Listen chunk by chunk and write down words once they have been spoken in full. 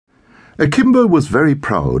Akimbo was very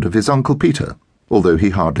proud of his Uncle Peter, although he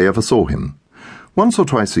hardly ever saw him. Once or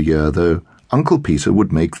twice a year, though, Uncle Peter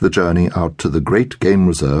would make the journey out to the great game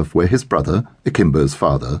reserve where his brother, Akimbo's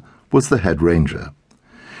father, was the head ranger.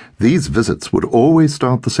 These visits would always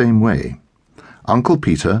start the same way. Uncle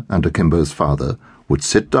Peter and Akimbo's father would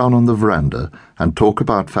sit down on the veranda and talk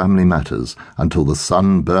about family matters until the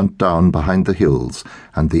sun burnt down behind the hills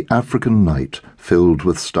and the African night filled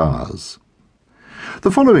with stars.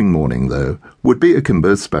 The following morning, though, would be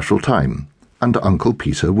Akimbo's special time, and Uncle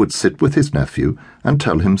Peter would sit with his nephew and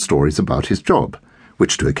tell him stories about his job,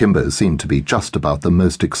 which to Akimbo seemed to be just about the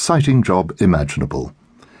most exciting job imaginable.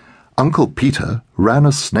 Uncle Peter ran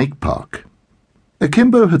a snake park.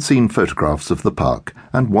 Akimbo had seen photographs of the park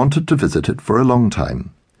and wanted to visit it for a long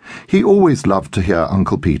time. He always loved to hear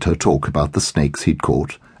Uncle Peter talk about the snakes he'd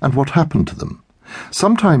caught and what happened to them.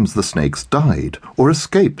 Sometimes the snakes died or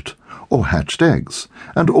escaped or hatched eggs,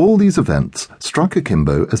 and all these events struck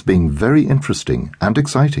Akimbo as being very interesting and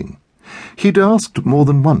exciting. He'd asked more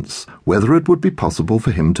than once whether it would be possible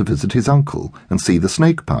for him to visit his uncle and see the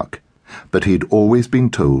snake park, but he'd always been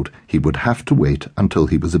told he would have to wait until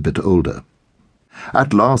he was a bit older.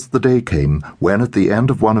 At last the day came when, at the end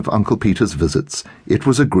of one of Uncle Peter's visits, it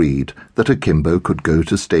was agreed that Akimbo could go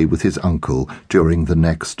to stay with his uncle during the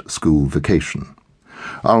next school vacation.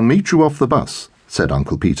 "I'll meet you off the bus," said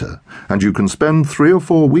Uncle Peter, "and you can spend 3 or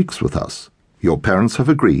 4 weeks with us. Your parents have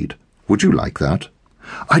agreed. Would you like that?"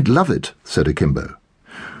 "I'd love it," said Akimbo.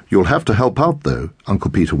 "You'll have to help out, though,"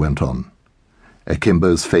 Uncle Peter went on.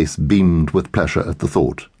 Akimbo's face beamed with pleasure at the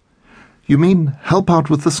thought. "You mean help out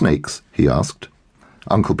with the snakes?" he asked.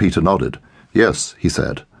 Uncle Peter nodded. "Yes," he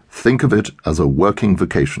said. "Think of it as a working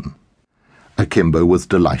vacation." Akimbo was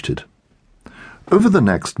delighted. Over the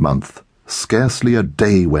next month, scarcely a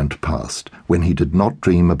day went past when he did not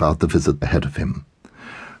dream about the visit ahead of him.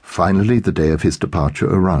 Finally the day of his departure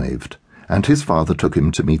arrived, and his father took him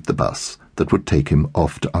to meet the bus that would take him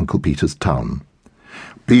off to Uncle Peter's town.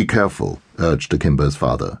 "Be careful," urged Akimbo's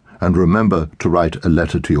father, "and remember to write a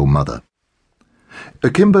letter to your mother."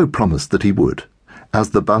 Akimbo promised that he would.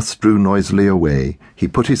 As the bus drew noisily away, he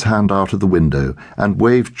put his hand out of the window and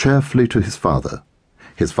waved cheerfully to his father.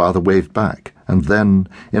 His father waved back, and then,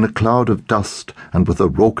 in a cloud of dust and with a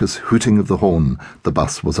raucous hooting of the horn, the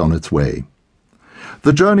bus was on its way.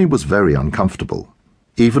 The journey was very uncomfortable.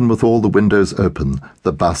 Even with all the windows open,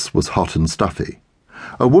 the bus was hot and stuffy.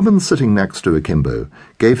 A woman sitting next to Akimbo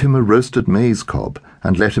gave him a roasted maize cob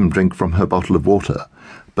and let him drink from her bottle of water,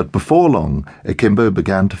 but before long Akimbo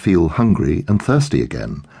began to feel hungry and thirsty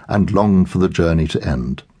again, and longed for the journey to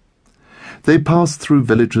end. They passed through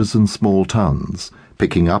villages and small towns,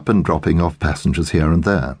 picking up and dropping off passengers here and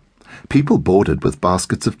there. People boarded with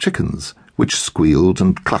baskets of chickens, which squealed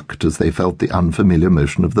and clucked as they felt the unfamiliar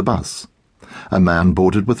motion of the bus. A man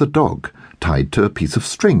boarded with a dog, tied to a piece of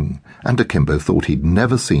string, and Akimbo thought he'd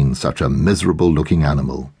never seen such a miserable-looking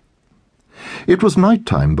animal. It was night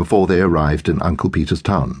time before they arrived in Uncle Peter's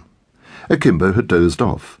town. Akimbo had dozed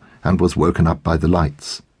off, and was woken up by the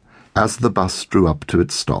lights. As the bus drew up to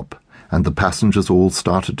its stop, and the passengers all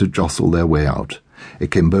started to jostle their way out,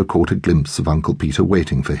 Akimbo caught a glimpse of Uncle Peter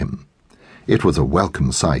waiting for him. It was a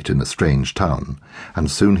welcome sight in a strange town, and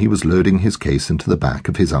soon he was loading his case into the back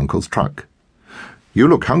of his uncle's truck. "You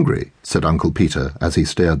look hungry," said Uncle Peter as he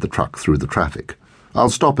steered the truck through the traffic. "I'll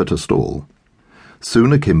stop at a stall."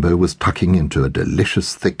 Soon Akimbo was tucking into a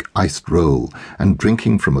delicious thick iced roll and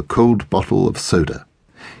drinking from a cold bottle of soda.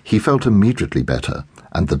 He felt immediately better,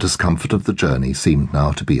 and the discomfort of the journey seemed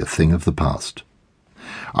now to be a thing of the past.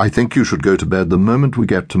 "I think you should go to bed the moment we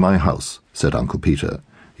get to my house," said Uncle Peter.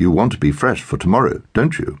 "You want to be fresh for tomorrow,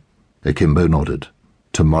 don't you?" Akimbo nodded.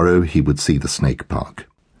 Tomorrow he would see the snake park.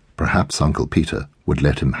 Perhaps Uncle Peter would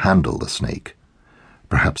let him handle the snake.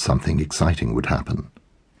 Perhaps something exciting would happen.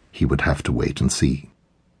 He would have to wait and see.